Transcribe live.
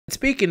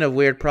Speaking of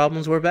weird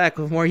problems, we're back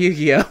with more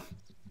Yu-Gi-Oh!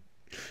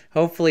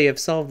 Hopefully I've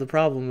solved the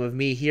problem of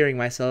me hearing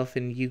myself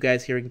and you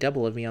guys hearing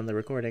double of me on the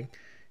recording.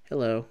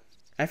 Hello.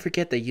 I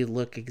forget that you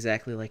look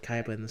exactly like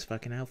Kaiba in this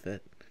fucking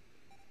outfit.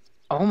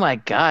 Oh my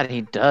god,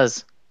 he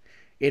does.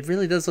 It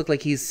really does look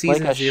like he's Like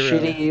season a 0.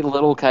 shitty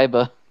little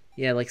Kaiba.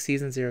 Yeah, like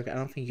season 0. I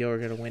don't think you're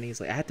gonna win. He's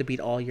like, I have to beat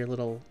all your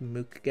little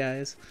mook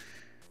guys.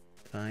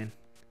 Fine.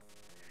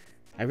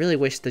 I really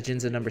wish the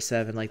Jinzo number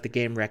 7, like the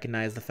game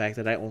recognized the fact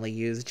that I only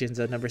use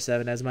Jinzo number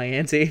 7 as my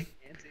ante.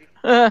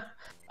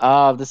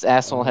 This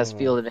asshole has Oh.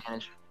 field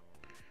advantage.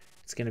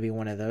 It's gonna be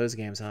one of those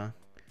games, huh?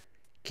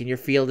 Can your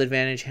field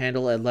advantage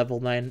handle a level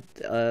 9,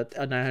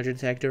 a 900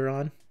 attack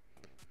Duron?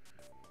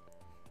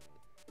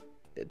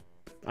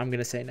 I'm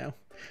gonna say no.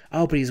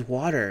 Oh, but he's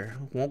water.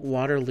 Won't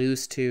water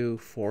lose to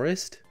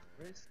forest?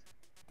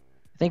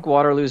 I think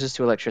water loses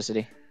to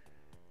electricity.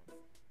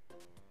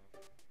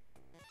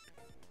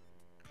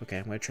 Okay,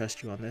 I'm gonna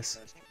trust you on this.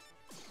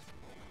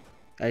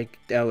 I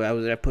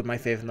put my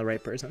faith in the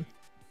right person.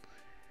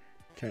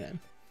 Turn in.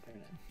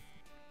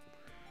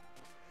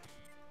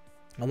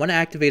 I want to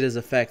activate his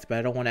effect, but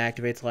I don't want to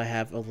activate till I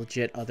have a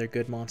legit other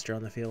good monster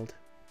on the field.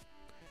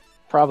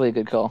 Probably a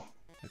good call.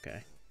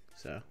 Okay,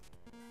 so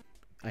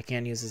I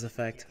can't use his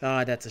effect.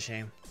 Oh, that's a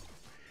shame.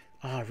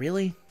 Oh,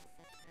 really?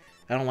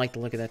 I don't like the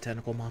look of that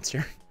tentacle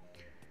monster.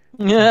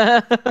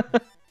 Yeah.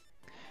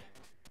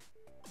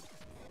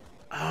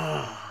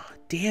 Oh,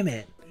 damn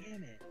it.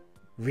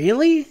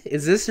 Really?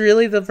 Is this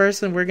really the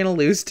person we're gonna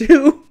lose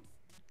to?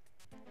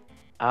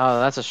 Oh,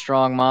 that's a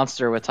strong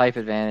monster with type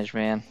advantage,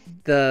 man.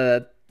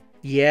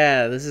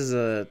 Yeah, this is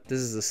a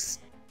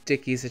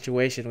sticky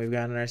situation we've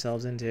gotten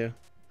ourselves into.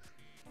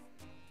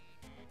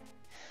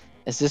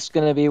 Is this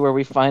gonna be where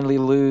we finally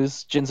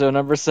lose Jinzo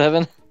number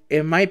 7?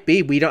 It might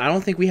be. I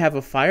don't think we have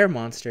a fire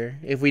monster.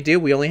 If we do,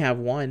 we only have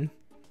one.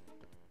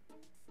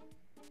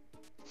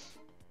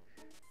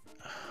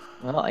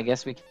 Well, I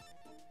guess we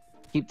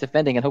keep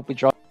defending and hope we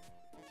draw.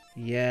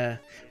 Yeah.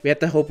 We have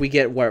to hope we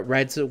get what,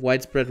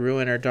 Widespread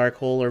Ruin or Dark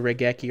Hole or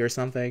Regeki or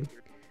something.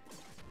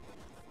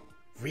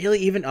 Really?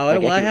 Even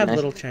well, I have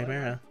Little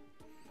Chimera.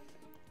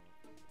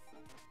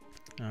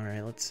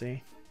 Alright, let's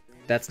see.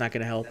 That's not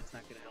gonna help.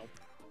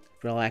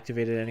 But I'll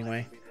activate it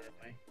anyway.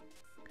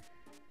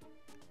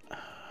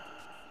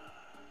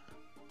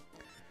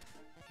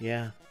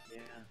 Yeah.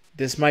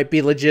 This might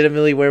be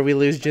legitimately where we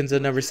lose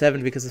Jinzo number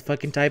 7 because of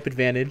fucking type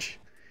advantage.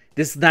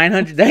 This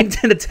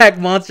 910 attack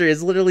monster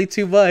is literally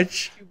too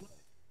much.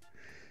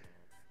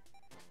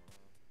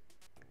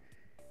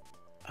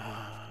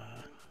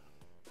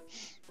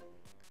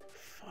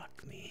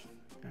 Fuck me.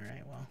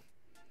 Alright, well.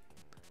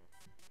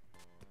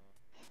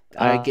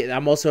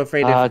 I'm also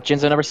afraid of...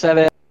 Jinzo number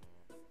 7.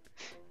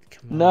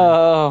 Come on.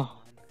 No.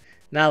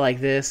 Not like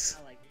this.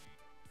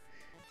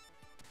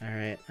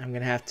 Alright, I'm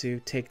gonna have to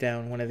take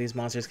down one of these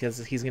monsters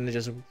because he's gonna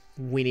just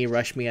weenie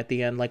rush me at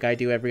the end like I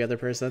do every other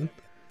person.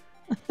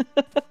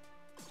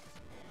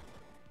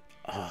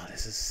 Oh,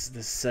 this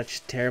is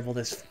such terrible.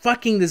 This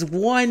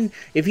one.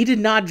 If he did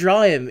not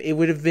draw him, it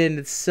would have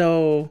been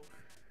so.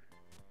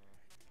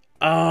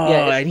 Oh,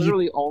 yeah, it's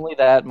literally only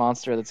that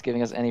monster that's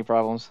giving us any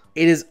problems.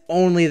 It is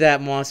only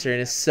that monster, and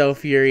it's so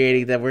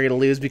infuriating that we're gonna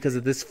lose because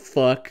of this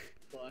fuck.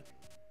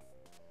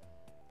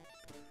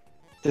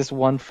 This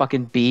one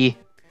fucking bee.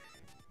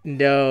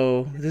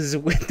 No, this is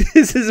where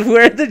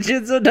the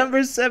Jinzo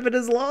number 7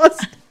 is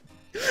lost.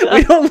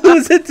 We don't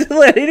lose it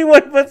to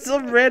anyone but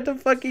some random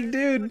fucking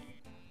dude.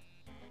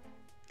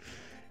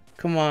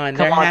 Come on,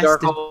 Come on,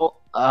 Dark Hole.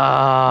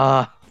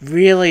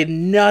 Really,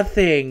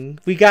 nothing.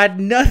 We got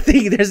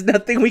nothing. There's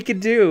nothing we can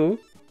do.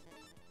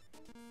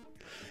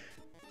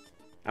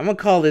 I'm gonna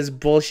call this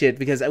bullshit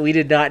because we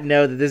did not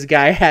know that this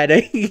guy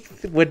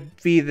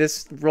would be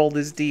this roll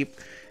this deep.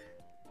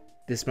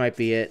 This might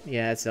be it.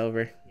 Yeah, it's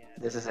over.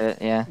 This is it,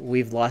 yeah.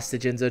 We've lost the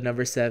Jinzo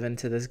number 7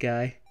 to this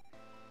guy.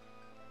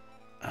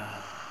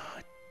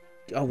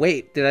 Oh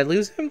wait, did I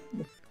lose him?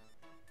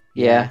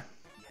 Yeah.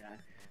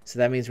 So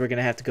that means we're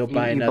gonna have to go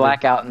buy you another.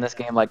 black out in this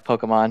game like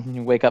Pokemon.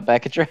 You wake up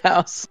back at your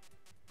house.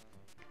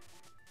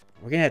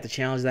 We're gonna have to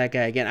challenge that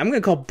guy again. I'm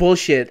gonna call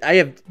bullshit.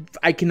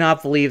 I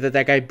cannot believe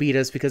that guy beat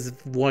us because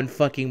of one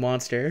fucking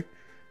monster.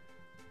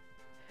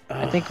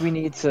 I think we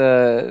need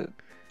to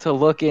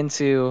look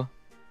into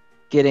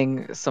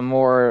getting some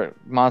more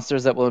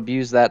monsters that will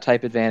abuse that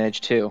type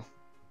advantage too.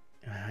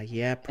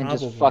 Yeah, probably. And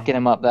just fucking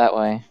him up that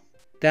way.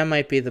 That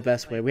might be the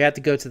best way. We have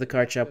to go to the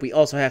card shop. We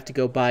also have to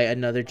go buy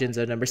another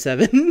Jinzo number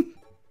 7.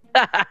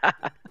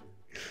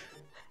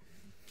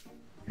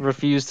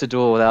 Refuse to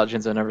duel without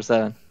Jinzo number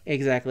 7.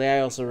 Exactly. I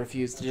also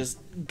refuse to just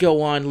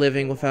go on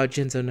living without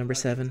Jinzo number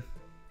 7.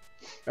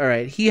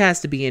 Alright, he has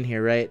to be in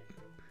here, right?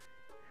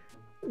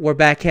 We're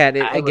back at it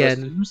again. I would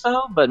assume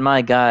so, but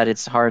my god,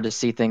 it's hard to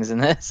see things in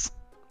this.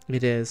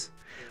 It is.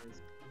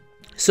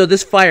 So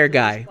this fire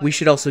guy, we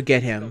should also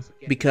get him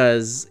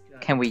because...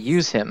 Can we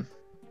use him?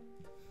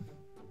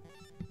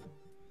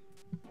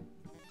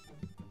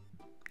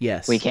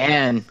 Yes. We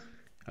can.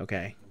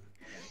 Okay.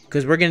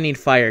 Because we're going to need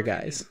fire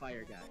guys.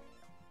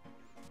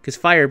 Because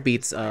fire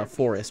beats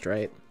forest,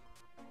 right?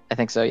 I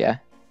think so, yeah.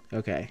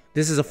 Okay.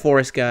 This is a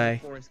forest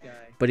guy,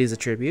 but he's a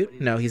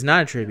tribute? No, he's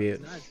not a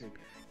tribute.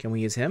 Can we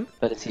use him?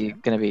 But is he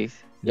gonna be?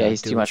 No, Yeah,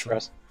 he's too much for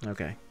us.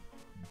 Okay.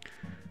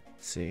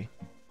 Let's see.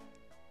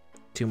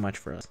 Too much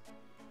for us.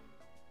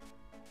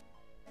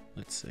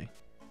 Let's see.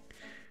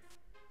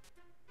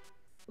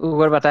 Ooh,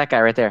 what about that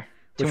guy right there?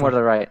 Two Which more one? to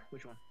the right.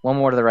 One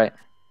more to the right.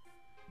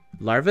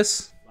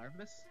 Larvis?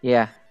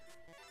 Yeah.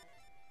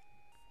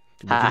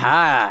 We Ha can,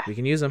 ha! we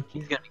can use him.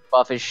 He's gonna be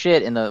buff as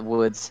shit in the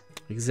woods.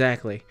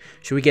 Exactly.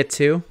 Should we get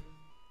 2?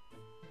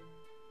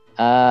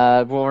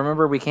 Well,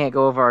 remember we can't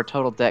go over our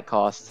total debt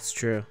cost. It's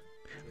true.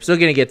 I'm still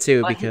gonna get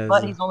 2 because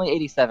But he's only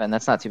 87.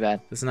 That's not too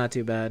bad. it's not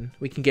too bad.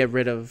 We can get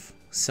rid of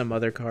some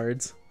other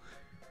cards.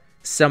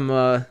 Some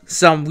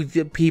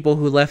people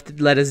who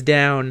let us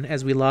down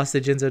as we lost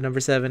to Jinzo number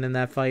 7 in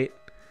that fight.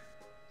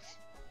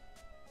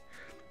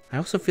 I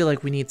also feel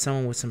like we need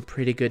someone with some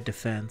pretty good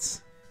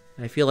defense.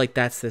 I feel like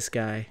that's this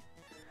guy.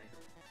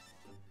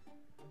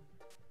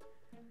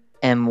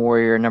 M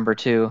Warrior number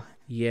 2.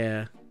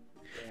 Yeah.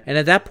 And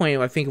at that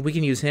point, I think if we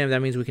can use him,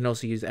 that means we can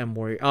also use M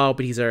Warrior. Oh,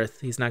 but he's Earth.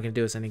 He's not going to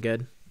do us any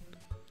good.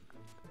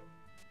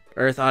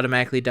 Earth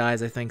automatically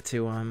dies, I think,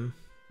 to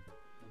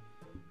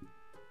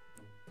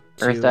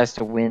Earth dies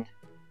to wind.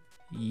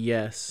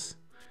 Yes.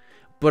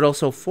 But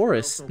also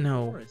Forest.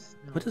 No.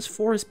 What does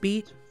Forest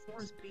beat?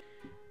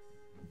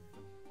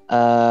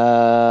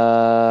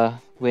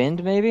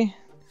 Wind maybe?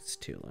 It's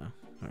too low.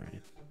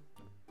 Alright.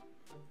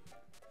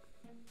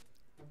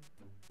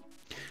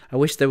 I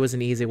wish there was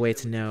an easy way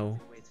to know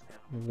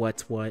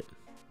what's what.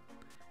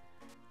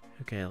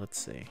 Okay, let's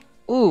see.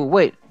 Ooh,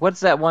 wait. What's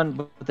that one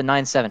with the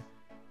 9-7?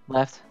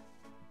 Left.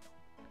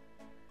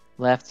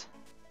 Left.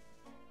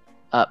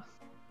 Up.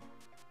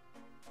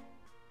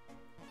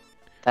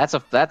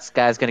 That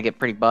guy's gonna get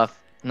pretty buff.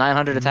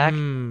 900 attack,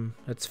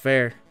 That's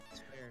fair.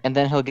 and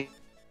then he'll get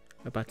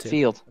About to.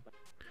 field.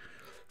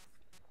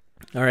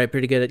 Alright,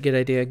 pretty good. Good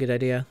idea, good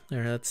idea.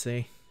 Alright, let's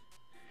see.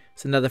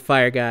 It's another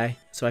fire guy,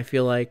 so I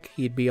feel like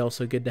he'd be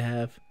also good to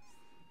have.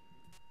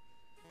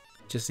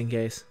 Just in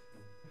case.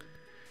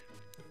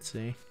 Let's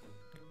see.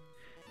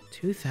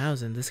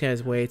 2,000. This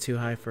guy's way too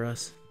high for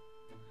us.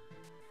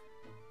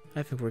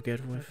 I think we're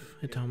good with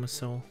Atoma's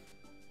Soul.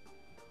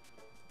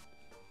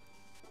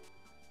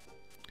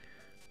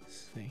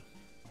 Let's see.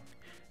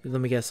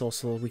 Let me guess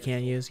also we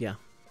can't use? Yeah.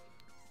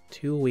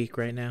 2 a week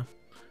right now.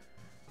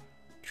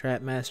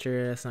 Trap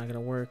Master, that's not gonna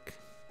work.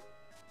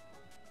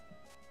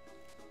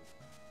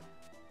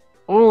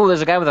 Ooh,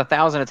 there's a guy with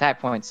 1,000 attack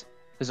points.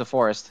 Who's a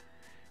forest?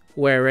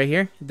 Where? Right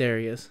here? There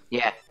he is.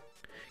 Yeah.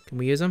 Can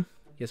we use him?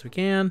 Yes, we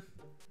can.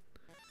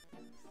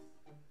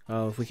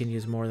 Oh, if we can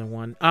use more than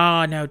one.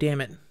 Oh, no,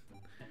 damn it.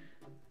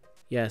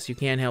 Yes, you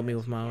can help me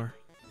with Mauer.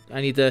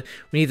 We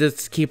need to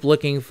keep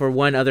looking for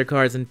 1 other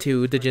cards and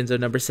 2 the Jinzo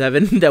number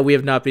 7 that we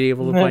have not been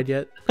able to find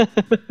yet.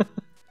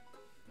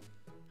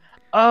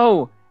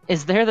 Oh,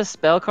 is there the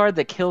spell card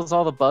that kills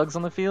all the bugs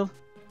on the field?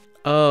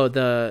 Oh,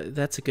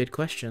 that's a good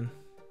question.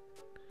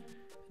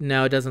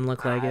 No, it doesn't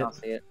look like I it. don't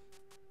see it.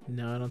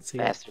 No, I don't see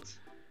Bastards.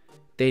 it.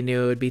 They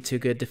knew it would be too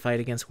good to fight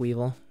against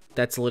Weevil.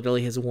 That's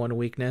literally his one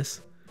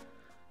weakness.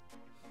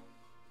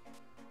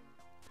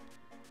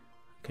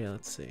 Okay,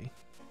 let's see.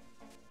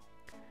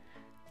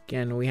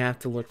 Again, we have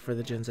to look for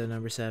the Jinzo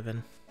number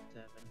 7.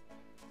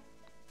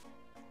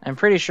 I'm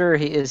pretty sure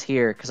he is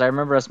here, because I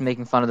remember us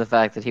making fun of the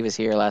fact that he was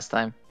here last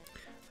time.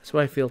 That's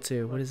what I feel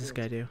too. What does this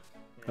guy do?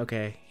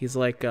 Okay, he's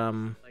like,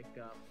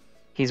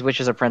 He's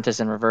Witch's Apprentice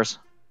in reverse.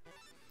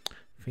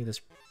 I think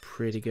that's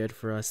pretty good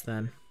for us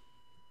then.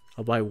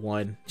 I'll buy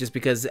 1, just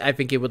because I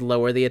think it would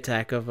lower the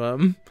attack of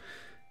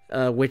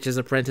Witch's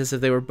Apprentice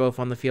if they were both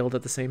on the field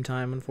at the same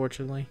time,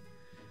 unfortunately.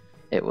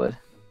 It would.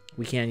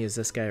 We can't use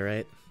this guy,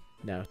 right?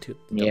 No,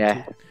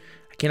 Yeah.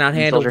 I cannot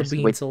handle the Soldier's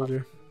Bean wait-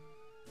 Soldier.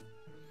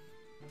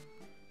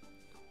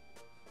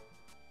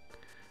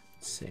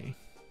 Let's see.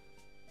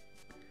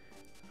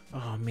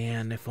 Oh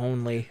man, if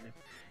only.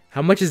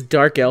 How much is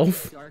Dark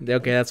Elf?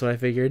 Okay, that's what I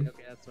figured.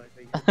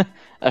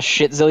 A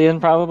shit zillion,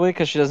 probably,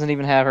 because she doesn't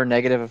even have her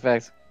negative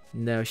effect.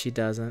 No, she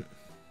doesn't.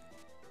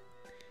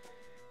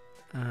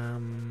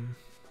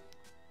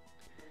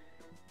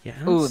 Yeah.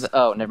 I don't Ooh,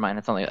 oh, never mind.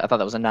 It's only. I thought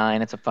that was a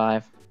 9. It's a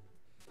 5.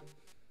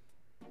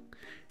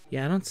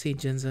 Yeah, I don't see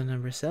Jinzo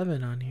number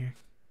 7 on here.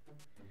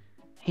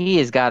 He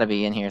has got to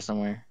be in here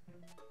somewhere.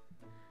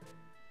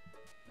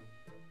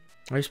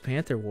 Where's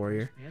Panther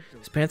Warrior?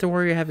 Does Panther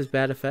Warrior have his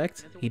bad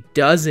effect? He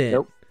doesn't.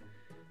 Nope.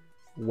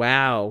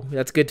 Wow,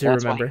 that's good to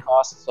That's remember. why he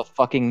costs a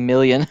fucking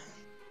million.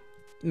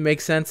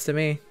 Makes sense to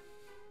me.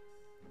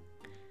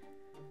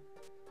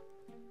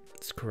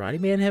 Does Karate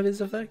Man have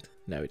his effect?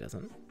 No, he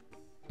doesn't.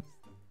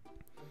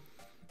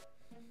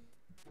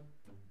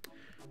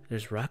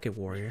 There's Rocket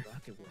Warrior.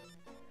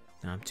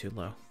 No, I'm too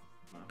low.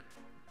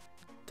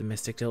 The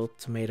Mystic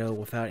Tomato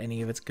without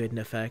any of its good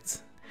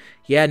effects.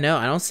 Yeah, no,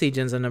 I don't see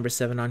Jinzo number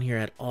 7 on here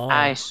at all.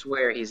 I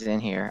swear he's in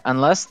here,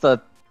 unless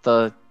the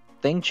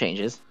thing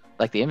changes,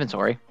 like the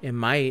inventory. It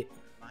might.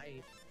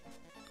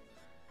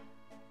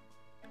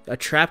 A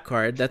trap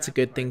card. That's a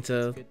good thing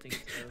to.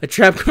 A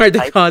trap card that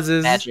Type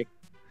causes. magic.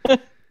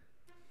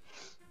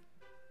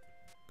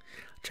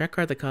 Trap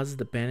card that causes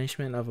the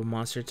banishment of a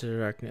monster to the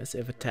darkness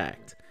if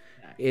attacked.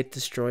 It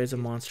destroys a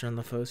monster on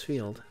the foe's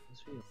field.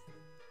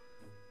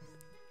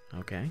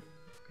 Okay.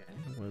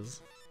 It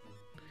was.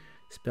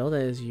 Spell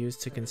that is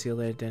used to conceal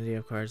the identity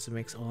of cards that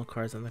makes all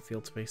cards on the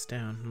field face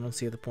down. I don't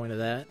see the point of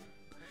that.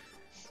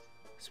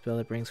 Spell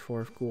that brings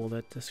forth ghoul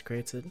that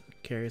desecrates it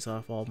carries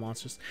off all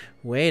monsters.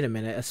 Wait a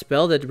minute. A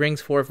spell that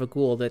brings forth a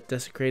ghoul that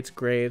desecrates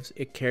graves.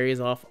 It carries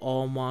off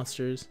all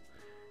monsters.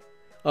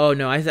 Oh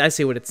no, I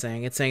see what it's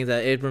saying. It's saying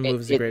that it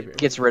removes the graveyard. It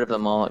gets rid of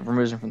them all. It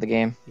removes them from the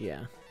game.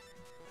 Yeah.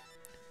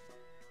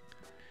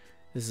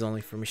 This is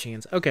only for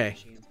machines. Okay.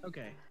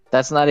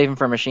 That's not even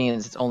for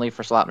machines. It's only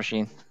for slot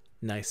machine.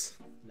 Nice.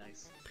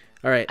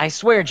 All right. I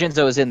swear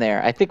Jinzo is in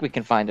there. I think we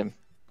can find him.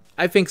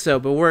 I think so,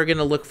 but we're going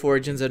to look for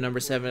Jinzo number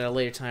 7 at a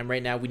later time.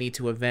 Right now, we need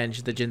to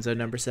avenge the Jinzo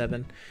number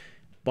 7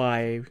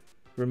 by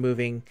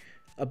removing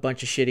a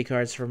bunch of shitty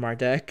cards from our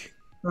deck.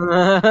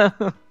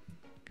 So,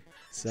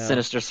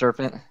 Sinister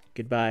Serpent.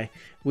 Goodbye.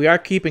 We are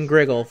keeping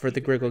Griggle for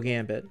the Griggle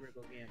Gambit.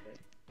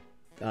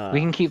 We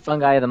can keep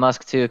Fungi of the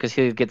Musk, too, because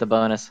he'll get the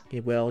bonus. He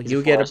will. He's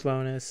You get a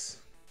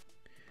bonus.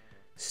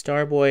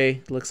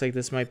 Starboy, looks like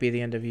this might be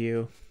the end of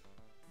you.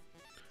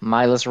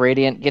 Milus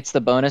Radiant gets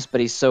the bonus, but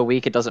he's so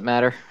weak it doesn't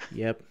matter.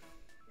 Yep.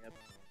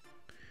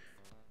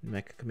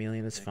 Mecha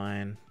Chameleon is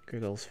fine.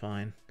 Griggle's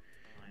fine.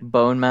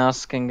 Bone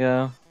Mouse can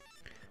go.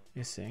 Let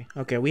me see.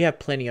 Okay, we have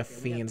plenty of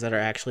fiends that are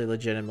actually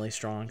legitimately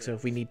strong, so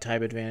if we need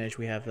type advantage,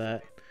 we have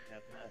that.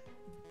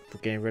 We're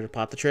getting rid of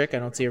Pot the Trick. I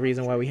don't see a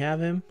reason why we have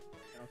him.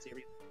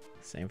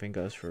 Same thing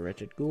goes for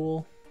Wretched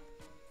Ghoul.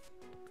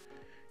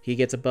 He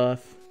gets a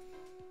buff.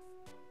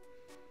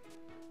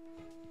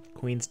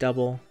 Queen's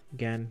Double.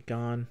 Again,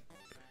 gone.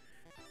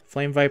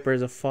 Flame Viper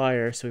is a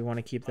fire, so we want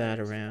to keep that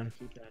around.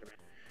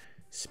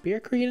 Spear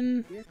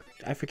Cretin?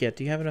 I forget.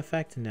 Do you have an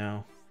effect?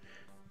 No.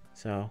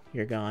 So,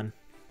 you're gone.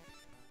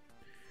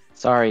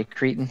 Sorry,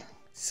 Cretin.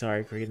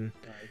 Sorry, Cretin.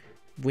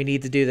 We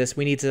need to do this.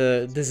 We need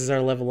to... This is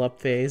our level up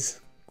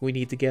phase. We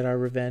need to get our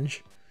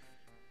revenge.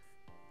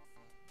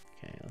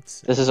 Okay, let's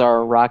see. This is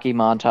our Rocky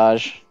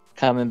montage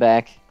coming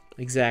back.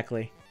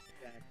 Exactly.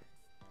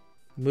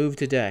 Move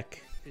to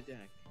deck.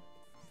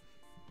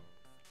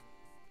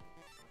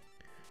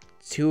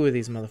 Two of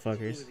these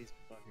motherfuckers.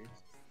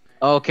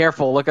 Oh,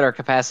 careful. Look at our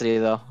capacity,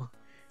 though.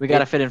 We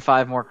gotta fit in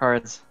 5 more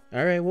cards.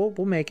 Alright, we'll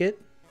make it.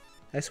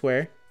 I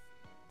swear.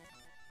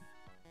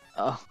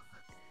 Oh.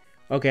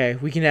 Okay,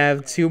 we can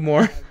have 2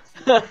 more.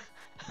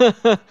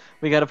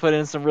 We gotta put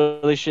in some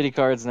really shitty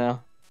cards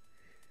now.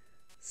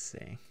 Let's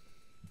see.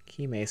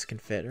 Key Mace can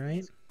fit,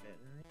 right? It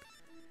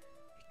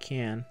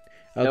can.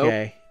 Nope.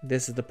 Okay,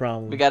 this is the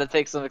problem. We gotta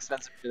take some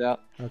expensive shit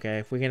out.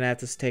 Okay, we're gonna have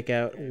to take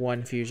out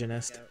 1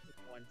 Fusionist.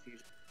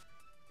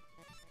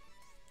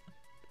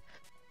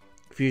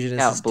 Fusionist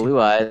Now, is Blue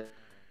Eyes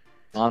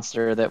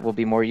monster that will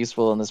be more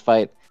useful in this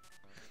fight.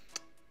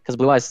 Because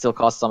Blue Eyes still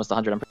costs almost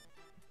 100.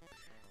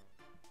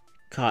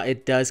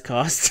 It does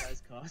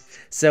cost.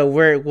 So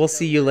we'll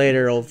see you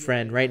later, old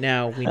friend. Right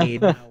now, we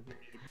need...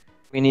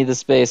 We need the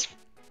space.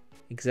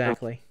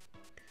 Exactly.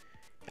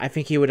 I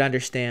think he would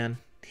understand.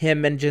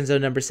 Him and Jinzo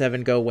number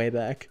 7 go way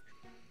back.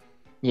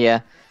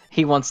 Yeah,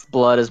 he wants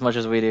blood as much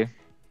as we do.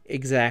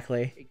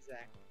 Exactly.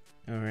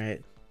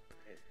 Alright.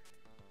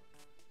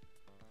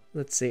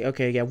 Let's see.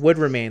 Okay, yeah, wood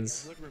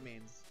remains.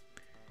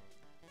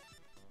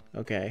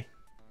 Okay.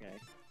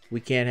 We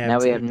can't have... Now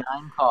we 2. have 9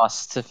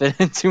 costs to fit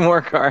in 2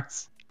 more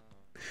cards.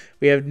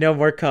 We have no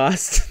more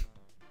cost.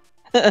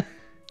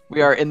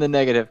 We are in the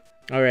negative.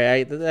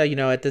 Alright, you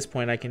know, at this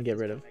point I can get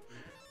rid of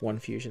 1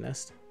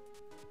 Fusionist.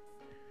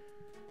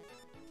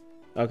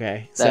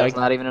 Okay, so That's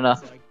not even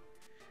enough.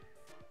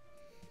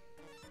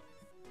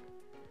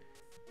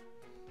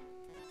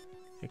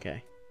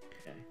 Okay.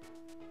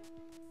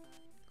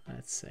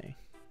 Let's see.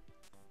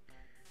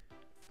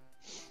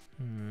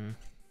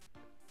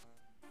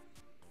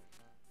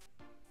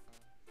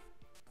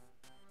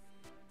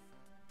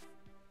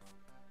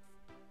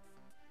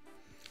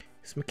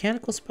 Is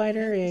Mechanical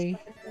Spider a...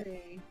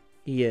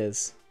 He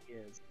is.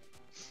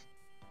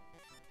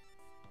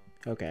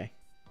 Okay.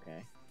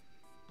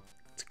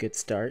 It's a good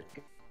start.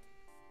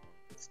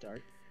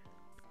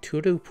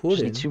 Tudu Just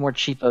Puddin. need 2 more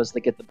cheapos to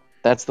get the...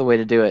 That's the way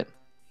to do it.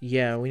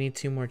 Yeah, we need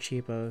 2 more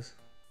cheapos.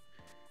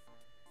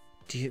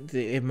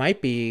 It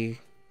might be...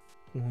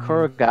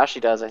 Korogashi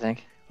does, I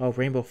think. Oh,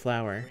 Rainbow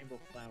Flower.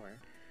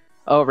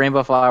 Oh,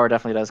 Rainbow Flower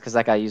definitely does, because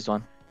that guy used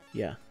one.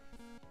 Yeah.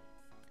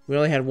 We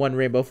only had 1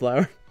 Rainbow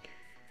Flower.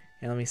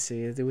 And let me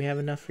see. Do we have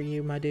enough for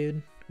you, my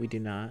dude? We do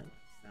not.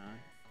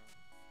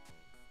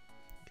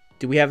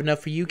 Do we have enough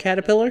for you,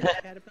 Caterpillar?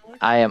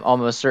 I am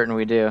almost certain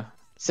we do.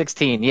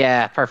 16,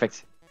 yeah,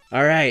 perfect.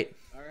 Alright.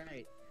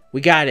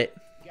 We got it.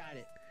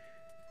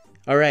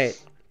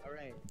 Alright.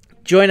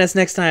 Join us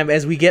next time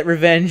as we get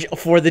revenge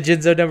for the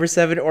Jinzo number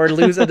 7 or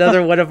lose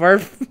another one of our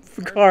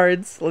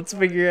cards. Let's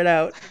figure it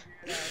out.